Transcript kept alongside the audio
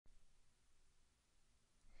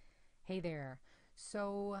Hey there.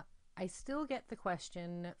 So I still get the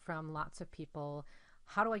question from lots of people,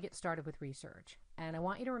 how do I get started with research? And I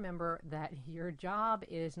want you to remember that your job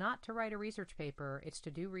is not to write a research paper, it's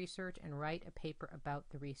to do research and write a paper about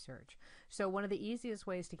the research. So one of the easiest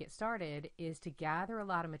ways to get started is to gather a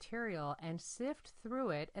lot of material and sift through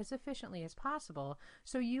it as efficiently as possible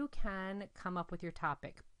so you can come up with your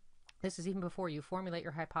topic. This is even before you formulate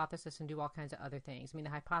your hypothesis and do all kinds of other things. I mean, the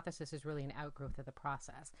hypothesis is really an outgrowth of the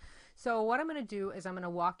process. So what I'm going to do is I'm going to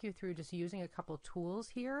walk you through just using a couple tools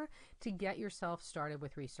here to get yourself started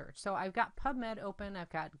with research. So I've got PubMed open, I've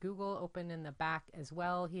got Google open in the back as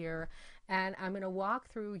well here, and I'm going to walk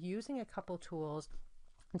through using a couple tools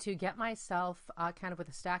to get myself kind of with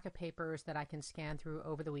a stack of papers that I can scan through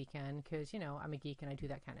over the weekend because, you know, I'm a geek and I do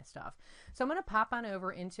that kind of stuff. So I'm going to pop on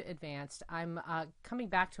over into advanced. I'm coming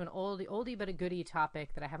back to an oldie but a goodie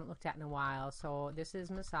topic that I haven't looked at in a while. So this is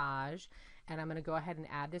massage, and I'm going to go ahead and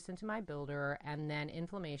add this into my builder, and then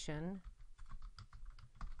inflammation.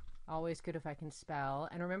 Always good if I can spell.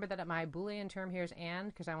 And remember that my Boolean term here is and,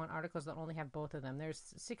 because I want articles that only have both of them.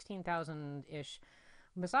 There's 16,000-ish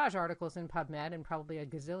massage articles in PubMed and probably a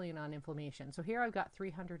gazillion on inflammation. So here I've got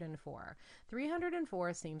 304.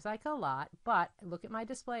 304 seems like a lot, but look at my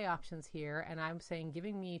display options here, and I'm saying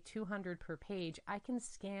giving me 200 per page. I can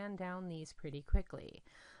scan down these pretty quickly.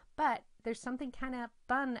 But there's something kind of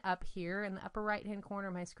fun up here in the upper right hand corner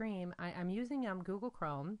of my screen. I'm using Google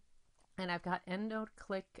Chrome, and I've got EndNote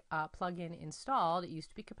Click plugin installed. It used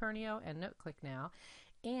to be Copernio, EndNote Click now.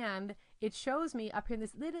 And it shows me up here in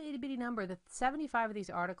this little itty bitty number that 75 of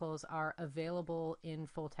these articles are available in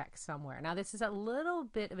full text somewhere. Now this is a little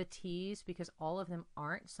bit of a tease because all of them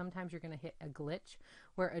aren't. Sometimes you're going to hit a glitch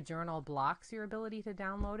where a journal blocks your ability to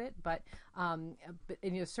download it, but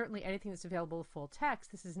you know, certainly anything that's available full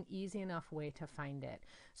text, this is an easy enough way to find it.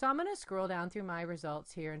 So I'm going to scroll down through my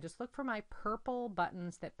results here and just look for my purple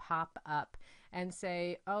buttons that pop up and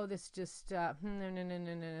say, oh, this just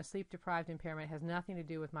no, sleep deprived impairment has nothing to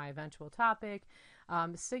do with my eventual topic.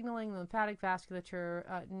 Signaling lymphatic vasculature,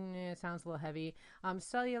 it sounds a little heavy.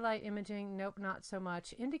 Cellulite imaging, nope, not so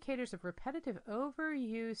much. Indicators of repetitive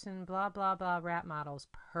overuse and blah, blah, blah, rat models.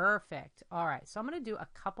 Perfect. All right, so I'm going to do a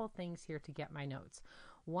couple things here to get my notes.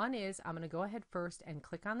 One is I'm going to go ahead first and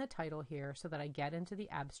click on the title here so that I get into the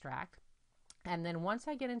abstract. And then once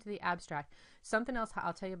I get into the abstract, something else,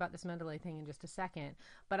 I'll tell you about this Mendeley thing in just a second,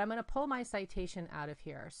 but I'm going to pull my citation out of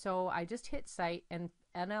here. So I just hit cite, and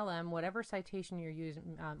NLM, whatever citation you're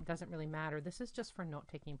using, doesn't really matter. This is just for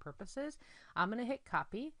note-taking purposes. I'm going to hit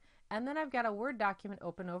copy, and then I've got a Word document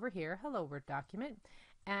open over here. Hello, Word document.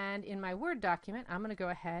 And in my Word document, I'm going to go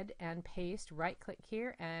ahead and paste, right-click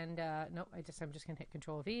here, and nope, I'm just going to hit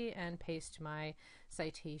Control-V and paste my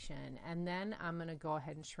citation. And then I'm going to go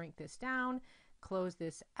ahead and shrink this down, close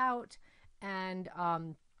this out, and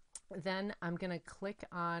then I'm going to click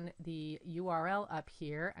on the URL up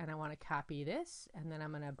here, and I want to copy this, and then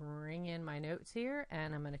I'm going to bring in my notes here,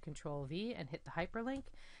 and I'm going to Control-V and hit the hyperlink,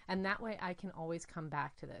 and that way I can always come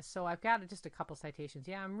back to this. So I've got just a couple citations.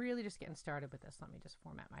 Yeah, I'm really just getting started with this. Let me just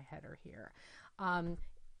format my header here.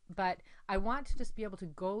 But I want to just be able to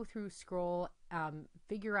go through, scroll,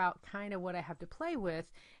 figure out kind of what I have to play with,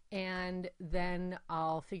 and then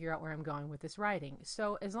I'll figure out where I'm going with this writing.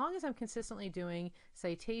 So as long as I'm consistently doing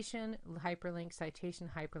citation, hyperlink,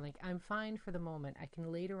 citation, hyperlink, I'm fine for the moment. I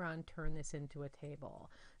can later on turn this into a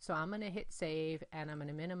table. So I'm going to hit save, and I'm going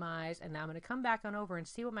to minimize, and now I'm going to come back on over and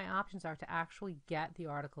see what my options are to actually get the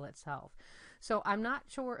article itself. So I'm not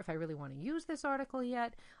sure if I really want to use this article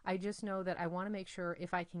yet. I just know that I want to make sure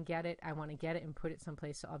if I can get it, I want to get it and put it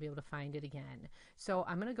someplace so I'll be able to find it again. So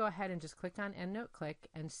I'm going to go ahead and just click on EndNote Click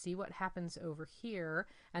and see what happens over here.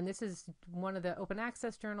 And this is one of the open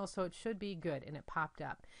access journals, so it should be good. And it popped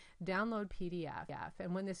up. Download PDF.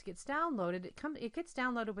 And when this gets downloaded, it gets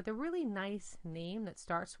downloaded with a really nice name that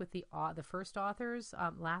starts with the first author's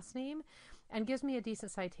last name, and gives me a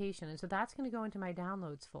decent citation. And so that's going to go into my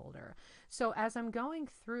downloads folder. So as I'm going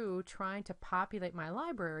through trying to populate my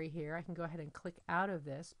library here, I can go ahead and click out of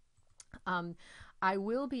this. I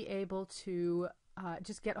will be able to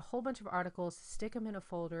just get a whole bunch of articles, stick them in a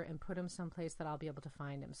folder, and put them someplace that I'll be able to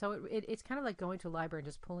find them. So it's kind of like going to a library and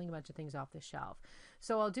just pulling a bunch of things off the shelf.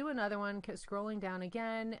 So I'll do another one, scrolling down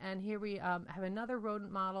again, and here we have another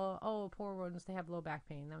rodent model. Oh, poor rodents, they have low back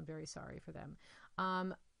pain. I'm very sorry for them.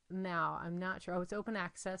 Now, I'm not sure. Oh, it's open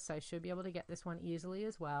access, so I should be able to get this one easily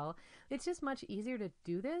as well. It's just much easier to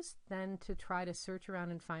do this than to try to search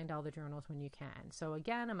around and find all the journals when you can. So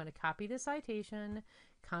again, I'm going to copy the citation,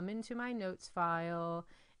 come into my notes file,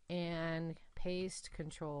 and paste,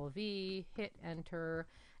 Control-V, hit enter,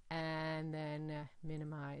 and then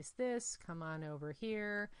minimize this, come on over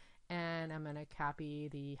here, and I'm going to copy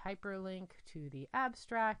the hyperlink to the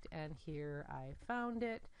abstract, and here I found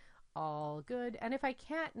it. All good. And if I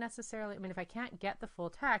can't necessarily, if I can't get the full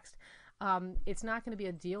text, it's not going to be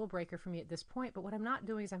a deal breaker for me at this point, but what I'm not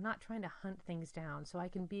doing is I'm not trying to hunt things down, so I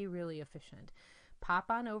can be really efficient. Pop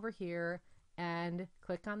on over here and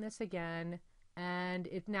click on this again, and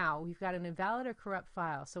now we've got an invalid or corrupt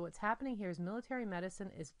file. So what's happening here is military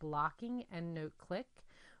medicine is blocking EndNote Click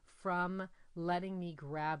from letting me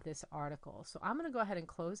grab this article. So I'm going to go ahead and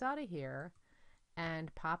close out of here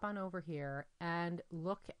and pop on over here and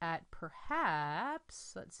look at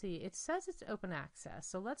perhaps, let's see, it says it's open access.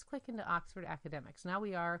 So let's click into Oxford Academics. Now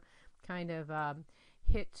we are kind of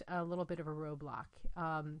hit a little bit of a roadblock.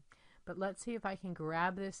 But let's see if I can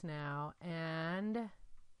grab this now, and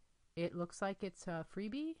it looks like it's a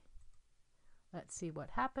freebie. Let's see what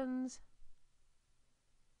happens.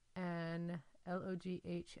 And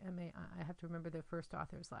Loghmai, I have to remember the first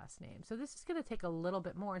author's last name. So this is going to take a little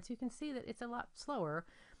bit more. And so you can see that it's a lot slower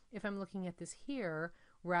if I'm looking at this here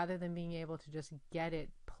rather than being able to just get it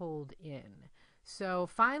pulled in. So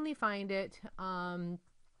finally find it,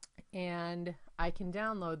 and I can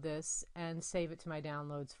download this and save it to my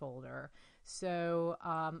downloads folder. So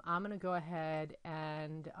I'm going to go ahead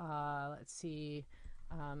and let's see,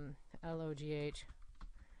 Loghmai.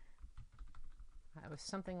 It was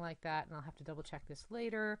something like that, and I'll have to double check this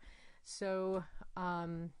later. So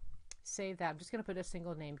save that. I'm just going to put a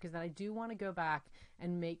single name because I do want to go back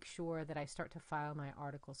and make sure that I start to file my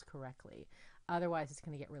articles correctly. Otherwise, it's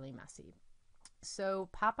going to get really messy. So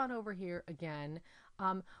pop on over here again.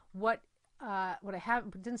 What I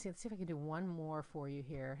didn't see, let's see if I can do one more for you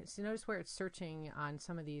here. So notice where it's searching on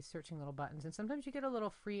some of these searching little buttons, and sometimes you get a little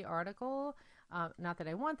free article. Not that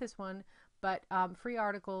I want this one, but free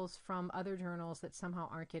articles from other journals that somehow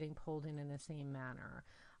aren't getting pulled in the same manner.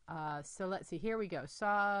 So let's see, here we go.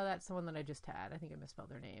 That's the one that I just had. I think I misspelled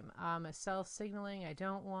their name. A cell signaling, I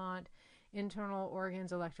don't want. Internal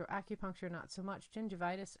organs, electroacupuncture, not so much.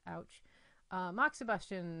 Gingivitis, ouch.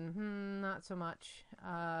 Moxibustion, not so much.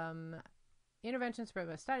 Intervention spread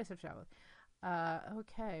by studies of travel.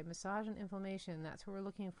 Okay, massage and inflammation, that's what we're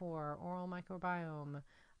looking for. Oral microbiome.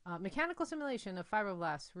 Mechanical simulation of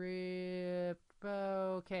fibroblasts.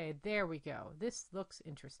 Okay, there we go. This looks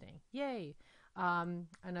interesting. Yay!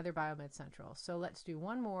 Another Biomed Central. So let's do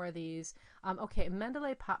one more of these. Okay,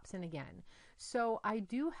 Mendeley pops in again. So I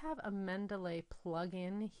do have a Mendeley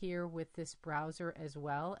plugin here with this browser as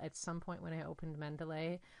well. At some point when I opened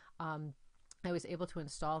Mendeley, I was able to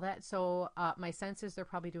install that. So my sense is they're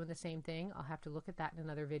probably doing the same thing. I'll have to look at that in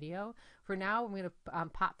another video. For now, I'm going to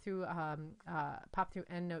pop through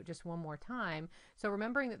EndNote just one more time. So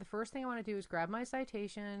remembering that the first thing I want to do is grab my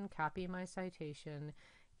citation, copy my citation,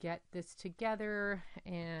 get this together,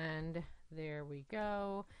 and there we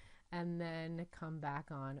go. And then come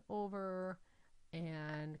back on over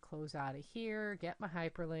and close out of here, get my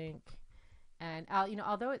hyperlink. And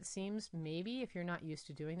although it seems, maybe if you're not used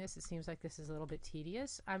to doing this, it seems like this is a little bit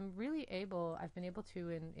tedious. I've been able to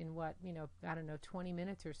in what, I don't know, 20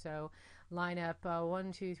 minutes or so, line up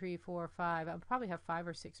 1, 2, 3, 4, 5. I'll probably have 5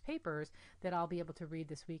 or 6 papers that I'll be able to read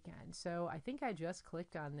this weekend. So I think I just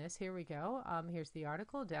clicked on this. Here we go. Here's the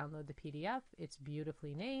article. Download the PDF. It's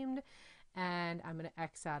beautifully named. And I'm going to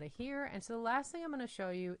X out of here. And so the last thing I'm going to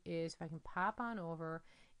show you is if I can pop on over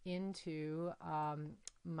into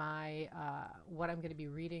my what I'm going to be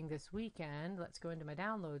reading this weekend. Let's go into my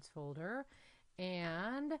downloads folder,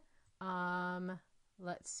 and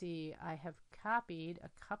let's see, I have copied a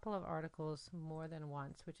couple of articles more than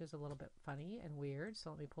once, which is a little bit funny and weird. So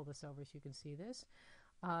let me pull this over so you can see this.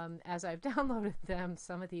 As I've downloaded them,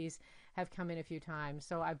 some of these have come in a few times.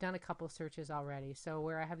 So I've done a couple of searches already. So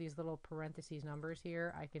where I have these little parentheses numbers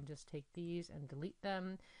here, I can just take these and delete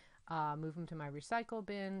them. Move them to my recycle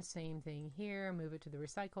bin. Same thing here. Move it to the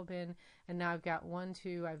recycle bin. And now I've got 1,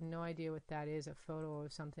 2. I have no idea what that is. A photo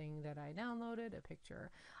of something that I downloaded. A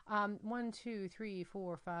picture. 1, 2, 3,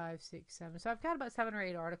 4, 5, 6, 7. So I've got about 7 or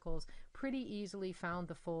 8 articles. Pretty easily found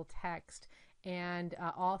the full text. And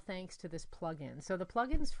all thanks to this plugin. So the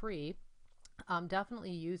plugin's free.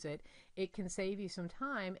 Definitely use it. It can save you some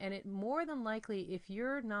time, and it more than likely, if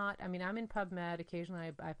you're not, I'm in PubMed,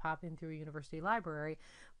 occasionally I pop in through a university library,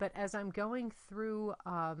 but as I'm going through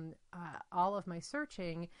all of my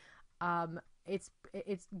searching, it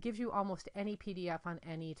gives you almost any PDF on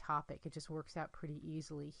any topic. It just works out pretty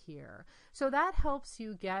easily here. So that helps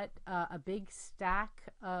you get a big stack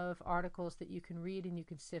of articles that you can read and you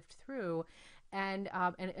can sift through. And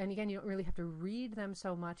again, you don't really have to read them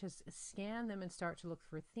so much as scan them and start to look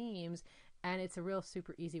for themes and it's a real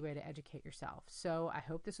super easy way to educate yourself. So I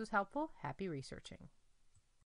hope this was helpful. Happy researching.